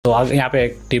तो यहाँ पे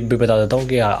एक टिप भी बता देता हूँ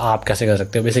कि आप कैसे कर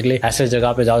सकते हो। बेसिकली ऐसे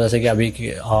जगह पे जाओ जैसे कि अभी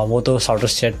वो तो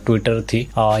शॉर्टेस्ट चैट ट्विटर थी,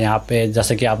 यहाँ पे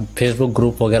जैसे कि आप फेसबुक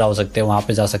ग्रुप वगैरह हो सकते हो, वहाँ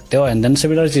पे जा सकते हो एंड देन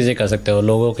सिमिलर चीजें कर सकते हो।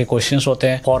 लोगों के क्वेश्चंस होते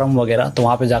हैं फॉरम वगैरह, तो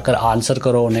वहाँ पे जाकर आंसर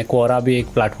करो उन्हें। कोरा भी एक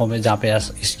प्लेटफॉर्म है जहाँ पे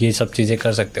ये सब चीजें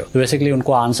कर सकते हो। तो बेसिकली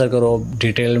उनको आंसर करो,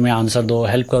 डिटेल में आंसर दो,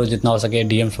 हेल्प करो जितना हो सके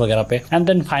डीएम्स वगैरह पे, एंड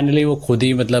देन फाइनली वो खुद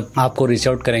ही मतलब आपको रीच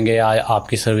आउट करेंगे या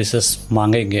आपकी सर्विसेज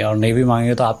मांगेंगे, और नहीं भी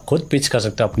मांगेंगे तो आप खुद पिच कर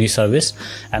सकते हो अपनी सर्विस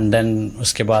एंड देन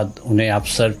उसके बाद उन्हें आप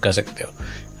सर्व कर सकते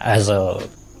हो एज अ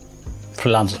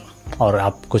फ्रीलांसर और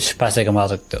आप कुछ पैसे कमा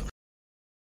सकते हो।